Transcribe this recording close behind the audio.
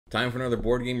Time for another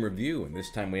board game review, and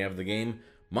this time we have the game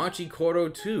MACHI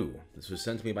KORO 2. This was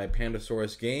sent to me by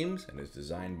Pandasaurus Games and is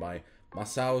designed by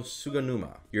Masao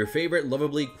Suganuma. Your favorite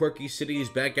lovably quirky city is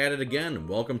back at it again.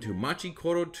 Welcome to MACHI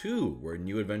KORO 2, where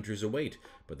new adventures await,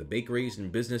 but the bakeries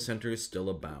and business centers still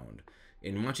abound.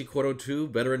 In MACHI KORO 2,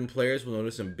 veteran players will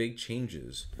notice some big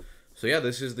changes. So yeah,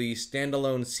 this is the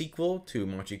standalone sequel to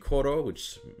MACHI KORO,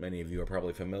 which many of you are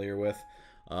probably familiar with.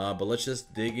 But let's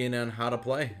just dig in on how to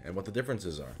play and what the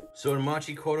differences are. So in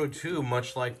MACHI KORO 2,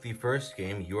 much like the first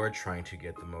game, you are trying to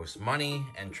get the most money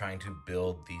and trying to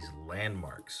build these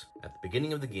landmarks. At the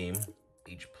beginning of the game,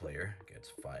 each player gets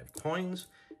 5 coins,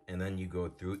 and then you go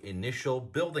through initial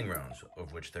building rounds,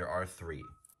 of which there are 3.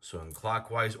 So in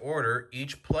clockwise order,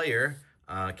 each player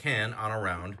can, on a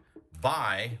round,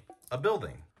 buy a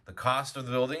building. The cost of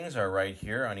the buildings are right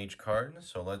here on each card.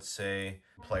 So let's say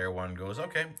player 1 goes,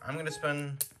 okay, I'm gonna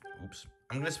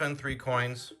spend 3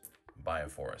 coins, buy a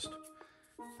forest.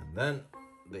 And then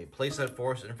they place that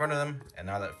forest in front of them, and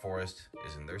now that forest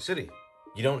is in their city.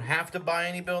 You don't have to buy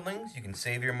any buildings, you can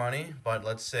save your money, but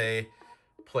let's say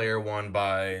player 1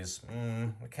 buys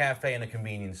a cafe and a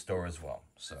convenience store as well.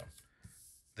 So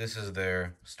this is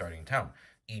their starting town.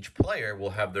 Each player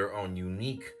will have their own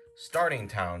unique starting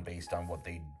town based on what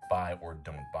they buy or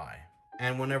don't buy.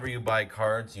 And whenever you buy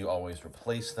cards, you always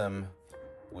replace them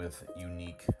with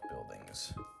unique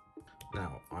buildings.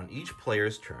 Now, on each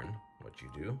player's turn, what you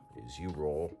do is you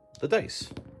roll the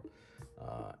dice.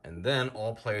 And then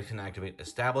all players can activate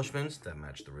establishments that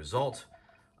match the result,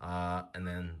 and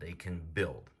then they can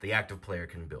build. The active player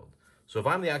can build. So if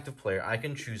I'm the active player, I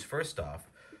can choose first off,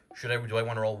 do I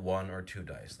want to roll 1 or 2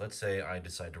 dice? Let's say I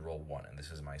decide to roll 1, and this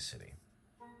is my city.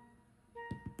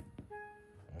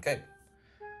 Okay,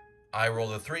 I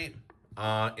rolled a 3.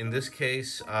 In this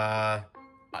case,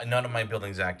 none of my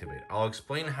buildings activate. I'll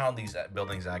explain how these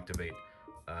buildings activate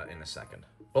in a second.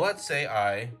 But let's say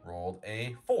I rolled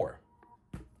a 4.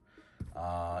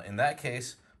 In that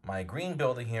case, my green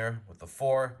building here with the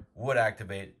 4 would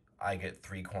activate. I get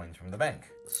 3 coins from the bank.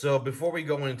 So before we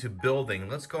go into building,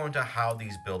 let's go into how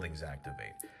these buildings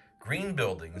activate. Green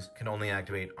buildings can only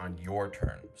activate on your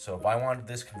turn. So if I wanted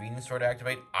this convenience store to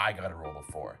activate, I gotta roll a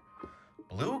 4.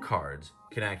 Blue cards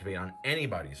can activate on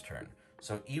anybody's turn.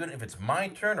 So even if it's my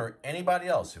turn or anybody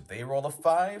else, if they roll a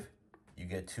 5, you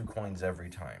get 2 coins every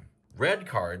time. Red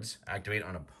cards activate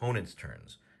on opponents'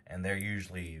 turns, and they're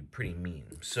usually pretty mean.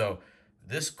 So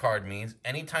this card means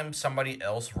anytime somebody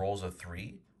else rolls a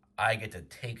 3, I get to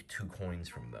take 2 coins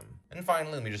from them. And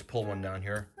finally, let me just pull one down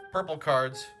here. Purple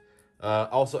cards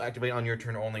also activate on your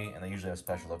turn only, and they usually have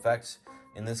special effects.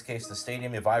 In this case, the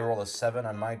stadium, if I roll a 7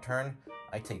 on my turn,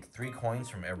 I take 3 coins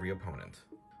from every opponent.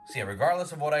 So yeah,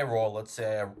 regardless of what I roll, let's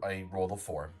say I roll the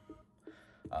 4.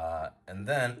 And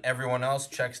then everyone else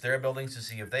checks their buildings to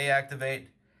see if they activate.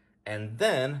 And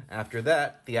then, after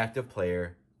that, the active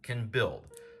player can build.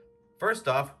 First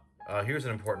off, here's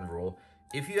an important rule.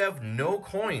 If you have no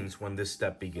coins when this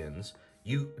step begins,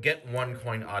 you get 1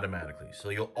 coin automatically. So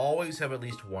you'll always have at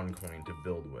least 1 coin to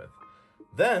build with.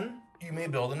 Then you may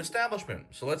build an establishment.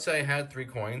 So let's say I had 3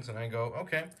 coins and I go,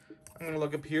 okay, I'm gonna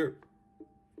look up here.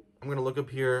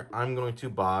 I'm going to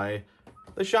buy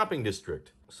the shopping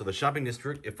district. So the shopping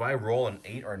district, if I roll an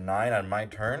 8 or 9 on my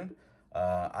turn,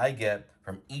 I get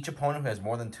from each opponent who has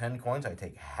more than 10 coins, I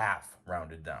take half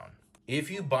rounded down. If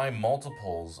you buy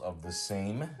multiples of the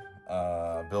same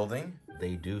building,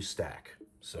 they do stack.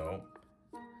 So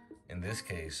in this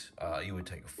case, you would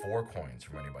take 4 coins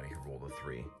from anybody who rolled a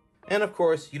 3. And of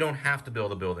course, you don't have to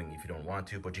build a building if you don't want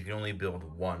to, but you can only build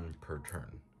 1 per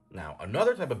turn. Now,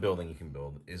 another type of building you can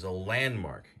build is a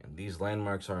landmark. And these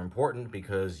landmarks are important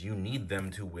because you need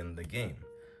them to win the game.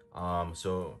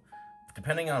 So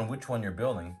depending on which one you're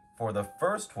building, for the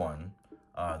first one,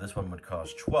 this one would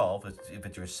cost 12. If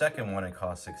it's your second one, it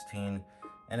costs 16.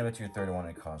 And if it's your third one,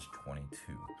 it costs 22.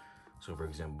 So for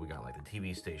example, we got like the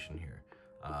TV station here.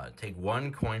 Take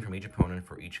 1 coin from each opponent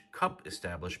for each cup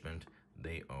establishment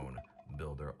they own,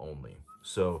 builder only.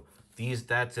 So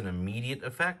that's an immediate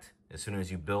effect as soon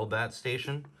as you build that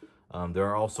station. There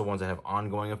are also ones that have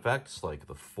ongoing effects, like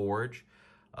the forge.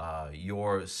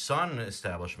 Your sun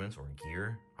establishments, or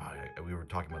gear, we were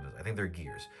talking about this, I think they're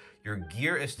gears. Your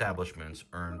gear establishments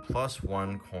earn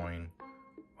 +1 coin.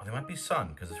 Oh, they might be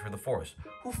sun, because it's for the forest.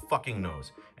 Who fucking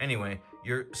knows? Anyway,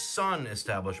 your sun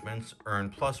establishments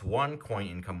earn +1 coin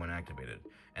income when activated.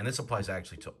 And this applies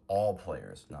actually to all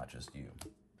players, not just you.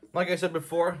 Like I said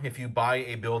before, if you buy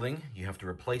a building, you have to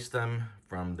replace them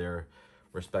from their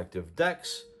respective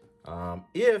decks.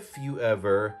 If you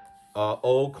ever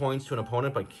owe coins to an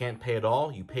opponent but can't pay at all,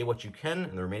 you pay what you can,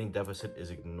 and the remaining deficit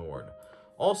is ignored.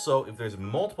 Also, if there's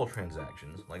multiple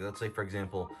transactions, like let's say for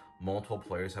example, multiple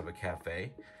players have a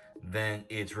cafe, then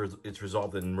it's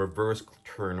resolved in reverse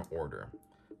turn order.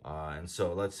 And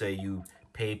so let's say you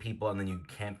pay people and then you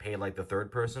can't pay like the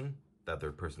third person, that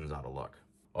third person's out of luck.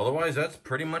 Otherwise, that's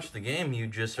pretty much the game. You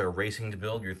just are racing to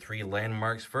build your 3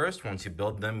 landmarks first. Once you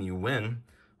build them, you win.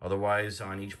 Otherwise,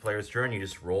 on each player's turn, you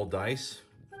just roll dice,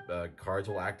 cards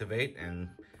will activate, and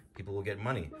people will get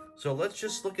money. So let's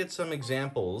just look at some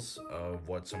examples of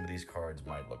what some of these cards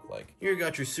might look like. Here you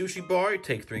got your sushi bar. You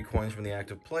take 3 coins from the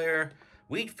active player.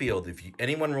 Wheat field, if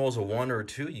anyone rolls a 1 or a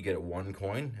 2, you get 1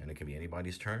 coin, and it can be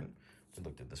anybody's turn. We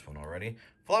looked at this one already.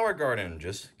 Flower garden,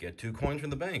 just get 2 coins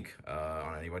from the bank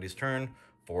on anybody's turn.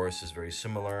 Forest is very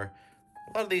similar.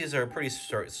 A lot of these are pretty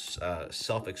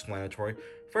self-explanatory.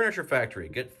 Furniture factory,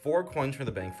 get 4 coins from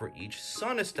the bank for each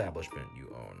sun establishment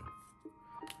you own.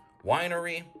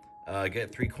 Winery,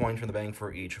 get 3 coins from the bank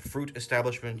for each fruit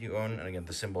establishment you own. And again,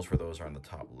 the symbols for those are on the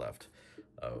top left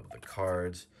of the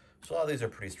cards. So a lot of these are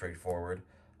pretty straightforward.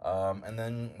 And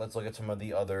then let's look at some of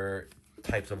the other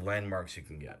types of landmarks you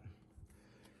can get.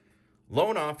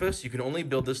 Loan office, you can only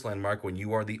build this landmark when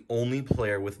you are the only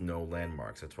player with no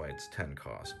landmarks. That's why it's 10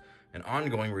 cost. And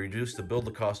ongoing, reduce the build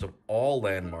the cost of all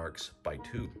landmarks by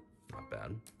 2. Not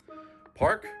bad.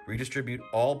 Park, redistribute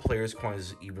all players'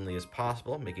 coins as evenly as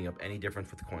possible, making up any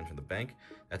difference with the coins from the bank.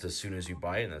 That's as soon as you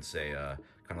buy it, and that's a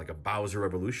kind of like a Bowser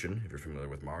Revolution, if you're familiar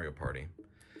with Mario Party.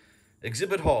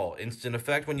 Exhibit hall, instant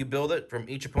effect when you build it. From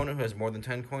each opponent who has more than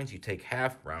 10 coins, you take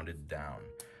half, rounded down.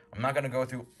 I'm not going to go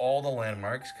through all the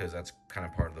landmarks because that's kind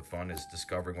of part of the fun, is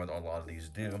discovering what a lot of these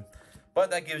do.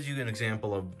 But that gives you an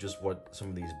example of just what some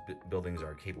of these buildings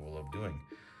are capable of doing.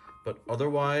 But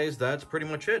otherwise, that's pretty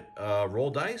much it.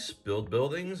 Roll dice, build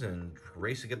buildings, and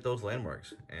race to get those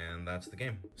landmarks. And that's the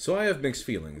game. So I have mixed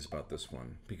feelings about this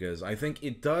one, because I think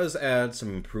it does add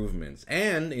some improvements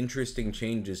and interesting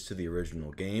changes to the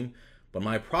original game. But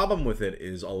my problem with it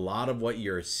is a lot of what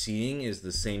you're seeing is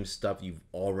the same stuff you've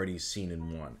already seen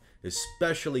in 1,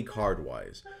 especially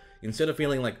card-wise. Instead of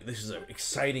feeling like this is an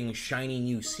exciting, shiny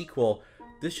new sequel,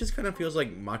 this just kind of feels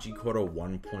like MACHI KORO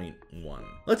 1.1.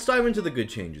 Let's dive into the good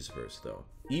changes first, though.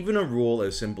 Even a rule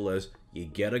as simple as you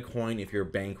get a coin if you're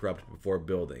bankrupt before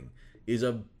building is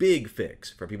a big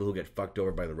fix for people who get fucked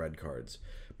over by the red cards.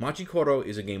 MACHI KORO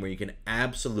is a game where you can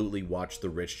absolutely watch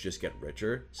the rich just get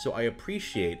richer, so I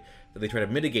appreciate that they try to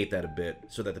mitigate that a bit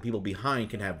so that the people behind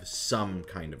can have some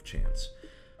kind of chance.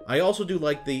 I also do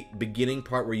like the beginning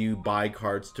part where you buy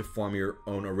cards to form your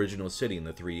own original city in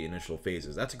the 3 initial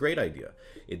phases. That's a great idea.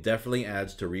 It definitely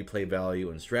adds to replay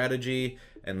value and strategy,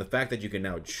 and the fact that you can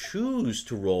now choose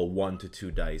to roll 1 to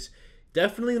 2 dice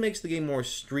definitely makes the game more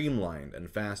streamlined and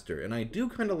faster. And I do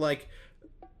kind of like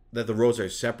that the rows are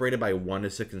separated by 1 to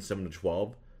 6 and 7 to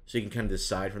 12, so you can kind of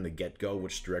decide from the get-go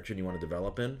which direction you want to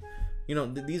develop in. You know,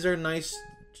 these are nice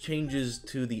changes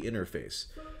to the interface.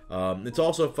 It's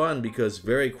also fun because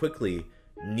very quickly,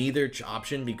 neither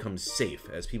option becomes safe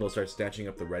as people start snatching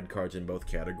up the red cards in both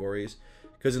categories.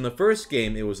 Because in the first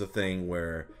game, it was a thing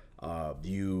where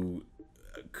you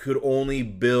could only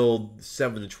build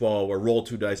 7 to 12 or roll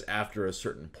 2 dice after a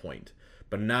certain point.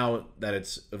 But now that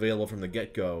it's available from the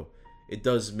get-go, it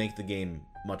does make the game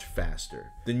much faster.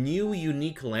 The new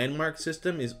unique landmark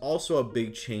system is also a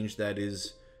big change that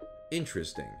is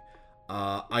interesting.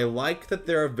 I like that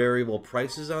there are variable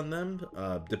prices on them,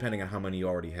 depending on how many you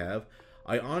already have.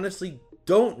 I honestly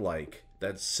don't like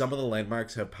that some of the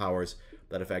landmarks have powers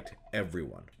that affect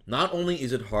everyone. Not only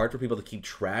is it hard for people to keep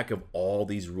track of all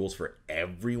these rules for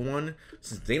everyone,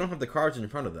 since they don't have the cards in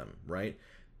front of them, right?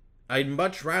 I'd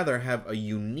much rather have a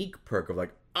unique perk of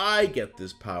like, I get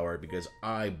this power because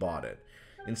I bought it,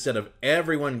 instead of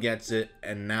everyone gets it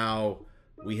and now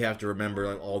we have to remember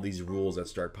like all these rules that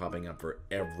start popping up for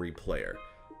every player.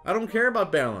 I don't care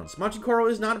about balance. MACHI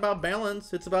KORO is not about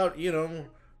balance. It's about, you know,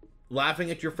 laughing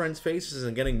at your friends' faces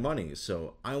and getting money.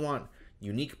 So I want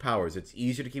unique powers. It's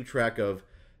easier to keep track of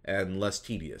and less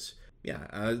tedious.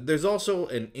 Yeah, there's also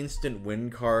an instant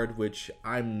win card, which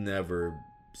I'm never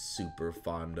super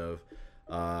fond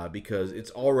of because it's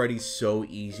already so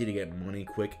easy to get money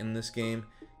quick in this game.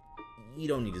 You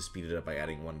don't need to speed it up by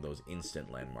adding one of those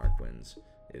instant landmark wins.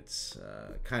 It's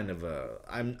kind of a...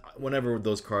 whenever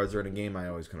those cards are in a game, I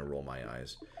always kind of roll my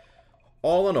eyes.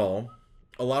 All in all,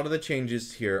 a lot of the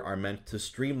changes here are meant to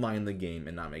streamline the game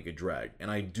and not make it drag.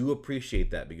 And I do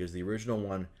appreciate that because the original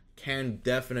one can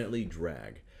definitely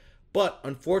drag. But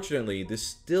unfortunately, this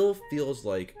still feels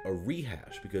like a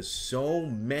rehash because so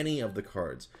many of the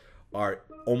cards are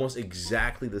almost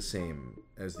exactly the same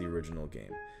as the original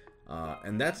game.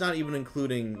 And that's not even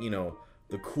including, you know,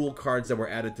 the cool cards that were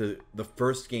added to the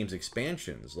first game's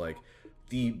expansions. Like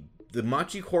the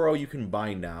MACHI KORO you can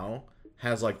buy now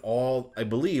has like I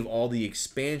believe all the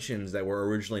expansions that were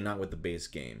originally not with the base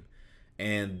game,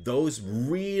 and those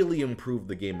really improved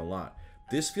the game a lot.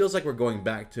 This feels like we're going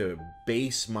back to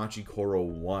base MACHI KORO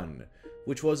 1,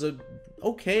 which was a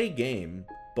okay game,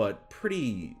 but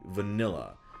pretty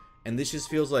vanilla. And this just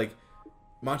feels like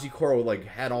MACHI KORO like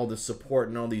had all this support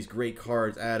and all these great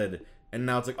cards added, and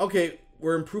now it's like, okay,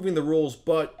 we're improving the rules,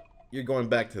 but you're going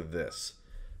back to this.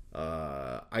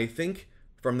 I think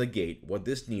from the gate, what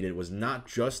this needed was not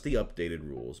just the updated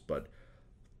rules, but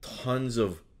tons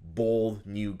of bold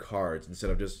new cards instead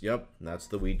of just, yep, that's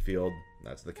the wheat field,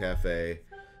 that's the cafe,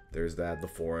 there's the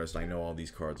forest. I know all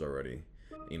these cards already.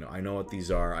 You know, I know what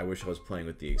these are. I wish I was playing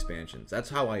with the expansions.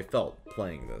 That's how I felt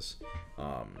playing this.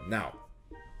 Now,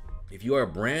 if you are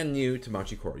brand new to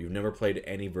MACHI KORO, you've never played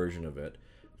any version of it,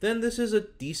 then this is a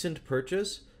decent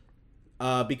purchase,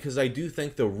 because I do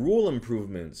think the rule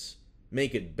improvements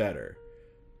make it better.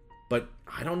 But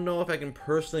I don't know if I can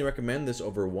personally recommend this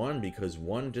over 1, because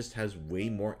 1 just has way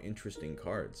more interesting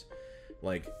cards.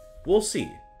 Like, we'll see.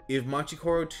 If MACHI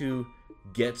KORO 2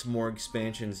 gets more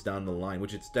expansions down the line,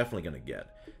 which it's definitely going to get,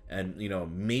 and, you know,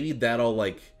 maybe that'll,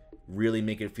 like, really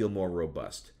make it feel more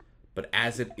robust. But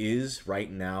as it is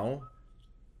right now,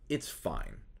 it's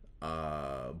fine.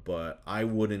 But I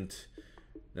wouldn't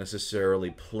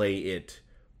necessarily play it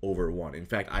over 1. In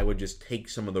fact, I would just take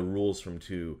some of the rules from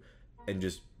 2 and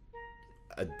just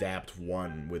adapt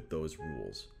 1 with those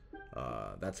rules.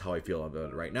 That's how I feel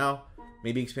about it right now.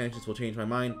 Maybe expansions will change my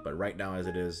mind, but right now as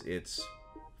it is, it's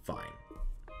fine.